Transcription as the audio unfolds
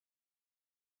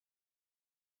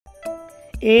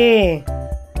A.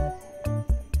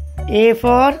 A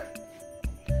for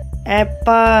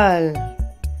apple.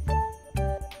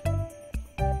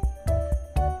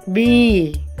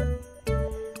 B.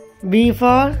 B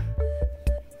for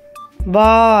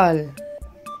ball.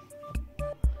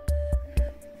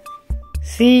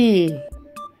 C.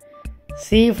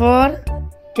 C for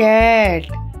cat.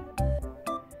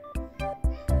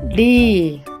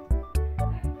 D.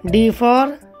 D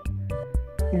for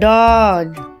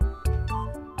dog.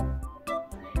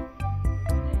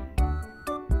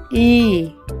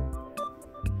 E.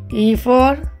 E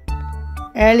for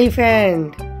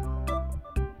elephant.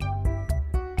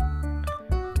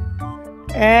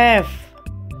 F.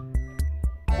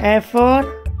 F for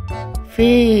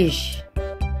fish.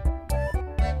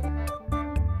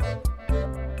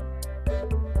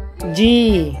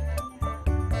 G.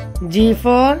 G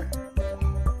for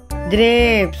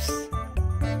grapes.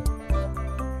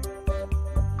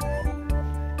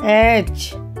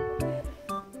 H.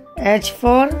 H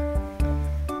for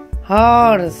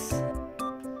horse.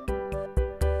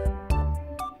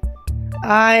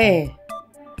 I.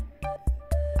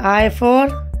 I for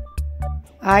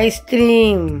ice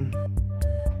cream.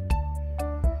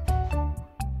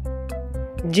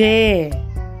 J.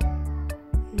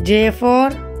 J for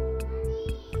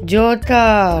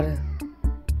joker.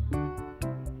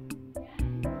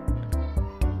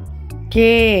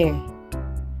 K.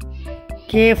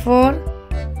 K for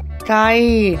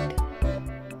kite.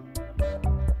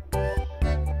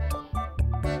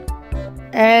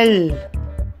 L.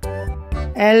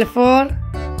 L for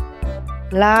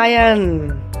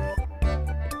lion.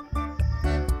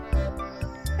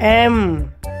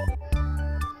 M.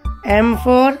 M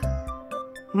for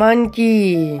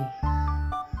monkey.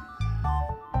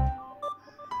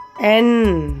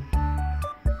 N.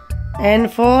 N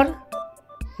for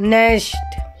nest.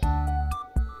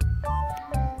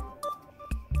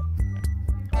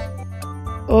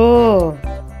 O.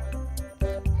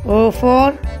 O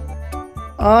for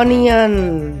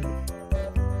onion.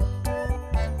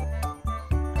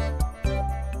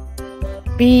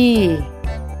 P.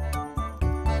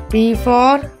 P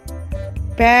for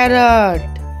parrot.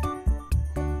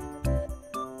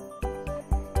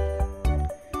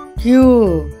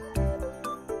 Q.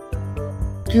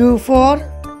 Q for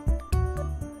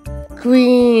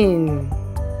queen.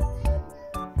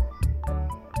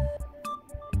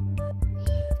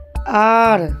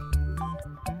 R.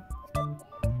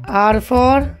 R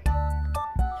for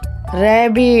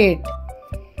rabbit.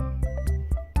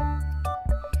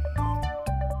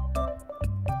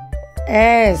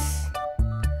 S.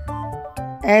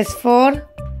 S for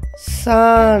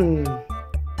sun.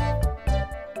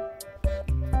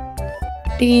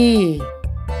 T.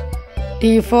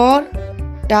 T for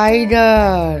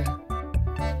tiger.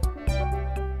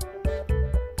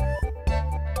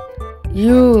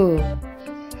 U.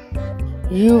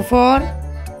 U for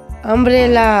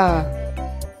umbrella.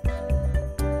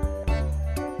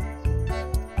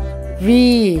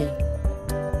 V.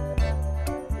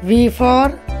 V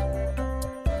for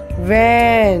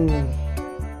van.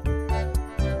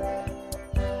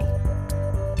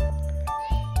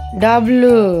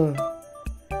 W.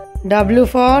 W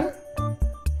for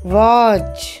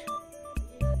watch.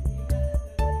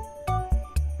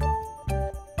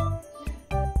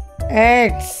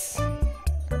 X.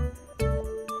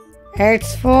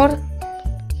 X for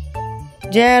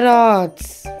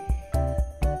Xerox.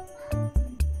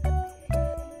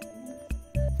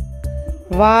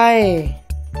 Y.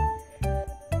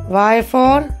 Y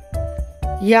for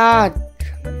yak.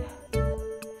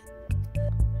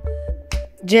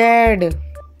 Z.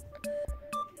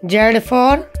 Z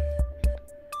for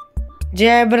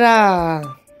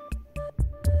zebra.